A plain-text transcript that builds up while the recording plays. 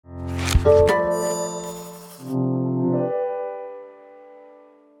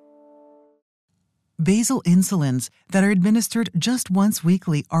Basal insulins that are administered just once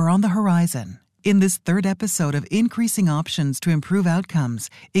weekly are on the horizon. In this third episode of Increasing Options to Improve Outcomes,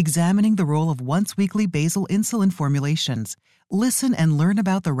 examining the role of once-weekly basal insulin formulations, listen and learn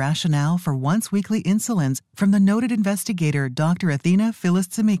about the rationale for once-weekly insulins from the noted investigator Dr. Athena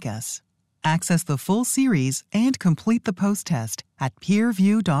Philis-Tsimikas. Access the full series and complete the post-test at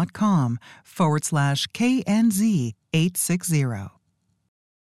peerview.com/KNZ860.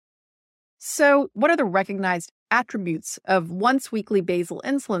 So, what are the recognized attributes of once-weekly basal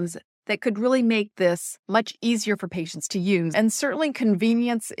insulins that could really make this much easier for patients to use? And certainly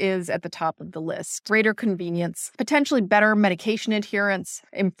convenience is at the top of the list. Greater convenience, potentially better medication adherence,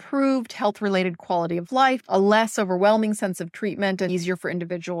 improved health-related quality of life, a less overwhelming sense of treatment, and easier for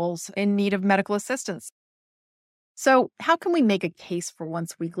individuals in need of medical assistance. So how can we make a case for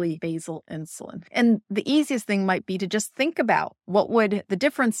once-weekly basal insulin? And the easiest thing might be to just think about what would the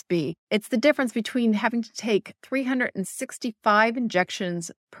difference be. It's the difference between having to take 365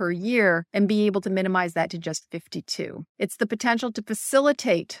 injections per year and be able to minimize that to just 52. It's the potential to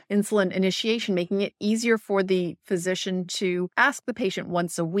facilitate insulin initiation, making it easier for the physician to ask the patient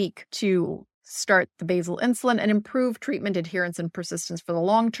once a week to start the basal insulin and improve treatment adherence and persistence for the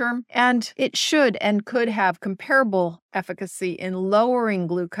long term. And it should and could have comparable efficacy in lowering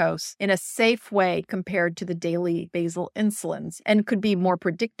glucose in a safe way compared to the daily basal insulins, and could be more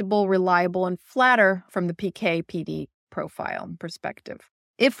predictable, reliable, and flatter from the PK/PD profile perspective.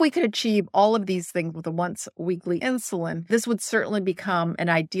 If we could achieve all of these things with a once-weekly insulin, this would certainly become an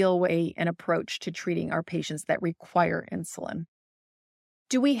ideal way and approach to treating our patients that require insulin.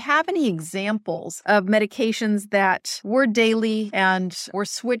 Do we have any examples of medications that were daily and were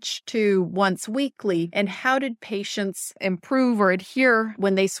switched to once weekly? And how did patients improve or adhere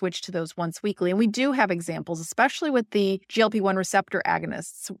when they switched to those once weekly? And we do have examples, especially with the GLP-1 receptor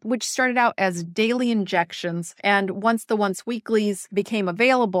agonists, which started out as daily injections. And once the once weeklies became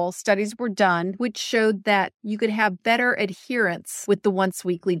available, studies were done which showed that you could have better adherence with the once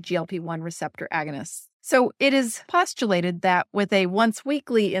weekly GLP-1 receptor agonists. So it is postulated that with a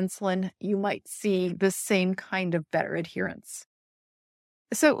once-weekly insulin, you might see the same kind of better adherence.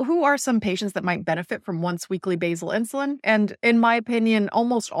 So who are some patients that might benefit from once-weekly basal insulin? And in my opinion,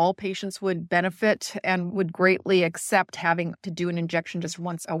 almost all patients would benefit and would greatly accept having to do an injection just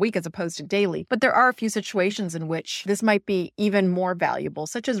once a week as opposed to daily. But there are a few situations in which this might be even more valuable,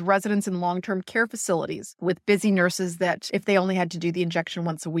 such as residents in long-term care facilities with busy nurses that, if they only had to do the injection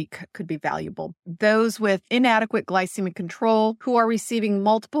once a week, could be valuable. Those with inadequate glycemic control who are receiving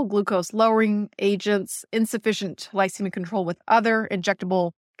multiple glucose-lowering agents, insufficient glycemic control with other injectable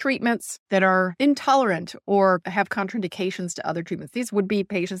treatments that are intolerant or have contraindications to other treatments. These would be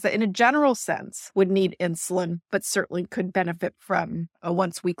patients that in a general sense would need insulin, but certainly could benefit from a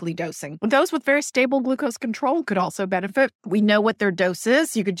once-weekly dosing. Those with very stable glucose control could also benefit. We know what their dose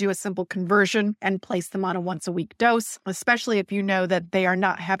is. You could do a simple conversion and place them on a once-a-week dose, especially if you know that they are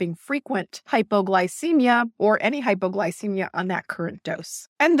not having frequent hypoglycemia or any hypoglycemia on that current dose.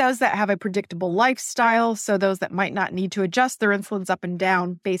 And those that have a predictable lifestyle, so those that might not need to adjust their insulins up and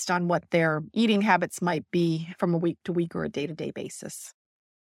down based on what their eating habits might be from a week-to-week or a day-to-day basis.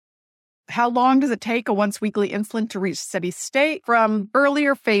 How long does it take a once-weekly insulin to reach steady state? From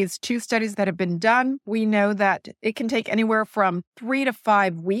earlier phase 2 studies that have been done, we know that it can take anywhere from 3 to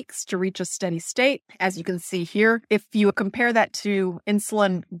 5 weeks to reach a steady state. As you can see here, if you compare that to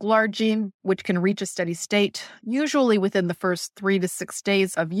insulin glargine, which can reach a steady state, usually within the first 3 to 6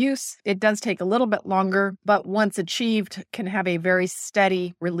 days of use, it does take a little bit longer, but once achieved, can have a very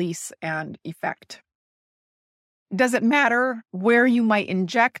steady release and effect. Does it matter where you might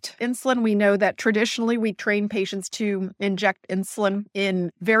inject insulin? We know that traditionally we train patients to inject insulin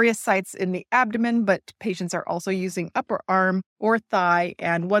in various sites in the abdomen, but patients are also using upper arm or thigh,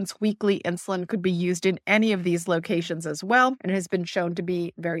 and once weekly insulin could be used in any of these locations as well, and has been shown to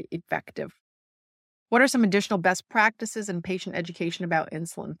be very effective. What are some additional best practices in patient education about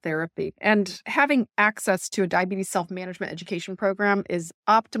insulin therapy? And having access to a diabetes self-management education program is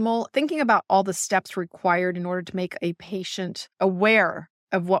optimal. Thinking about all the steps required in order to make a patient aware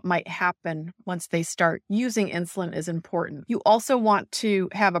of what might happen once they start using insulin is important. You also want to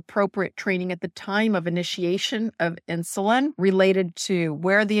have appropriate training at the time of initiation of insulin related to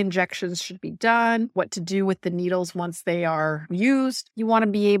where the injections should be done, what to do with the needles once they are used. You want to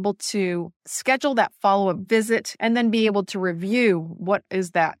be able to schedule that follow-up visit and then be able to review what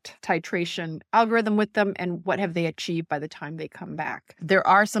is that titration algorithm with them and what have they achieved by the time they come back. There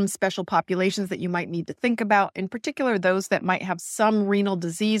are some special populations that you might need to think about, in particular those that might have some renal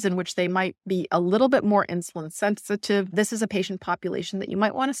disease in which they might be a little bit more insulin sensitive, this is a patient population that you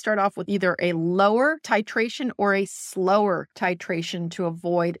might want to start off with either a lower titration or a slower titration to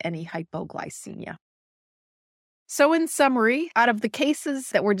avoid any hypoglycemia. So in summary, out of the cases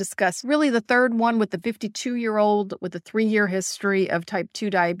that were discussed, really the third one with the 52-year-old with a 3-year history of type 2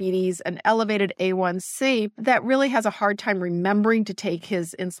 diabetes and elevated A1C that really has a hard time remembering to take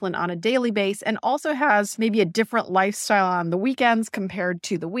his insulin on a daily basis and also has maybe a different lifestyle on the weekends compared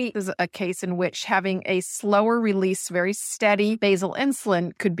to the week. This is a case in which having a slower release, very steady basal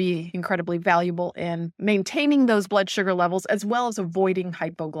insulin could be incredibly valuable in maintaining those blood sugar levels as well as avoiding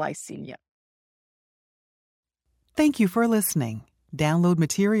hypoglycemia. Thank you for listening. Download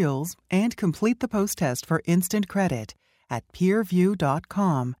materials and complete the post-test for instant credit at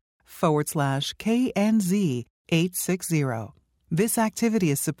peerview.com/KNZ860. This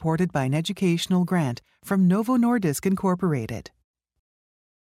activity is supported by an educational grant from Novo Nordisk Incorporated.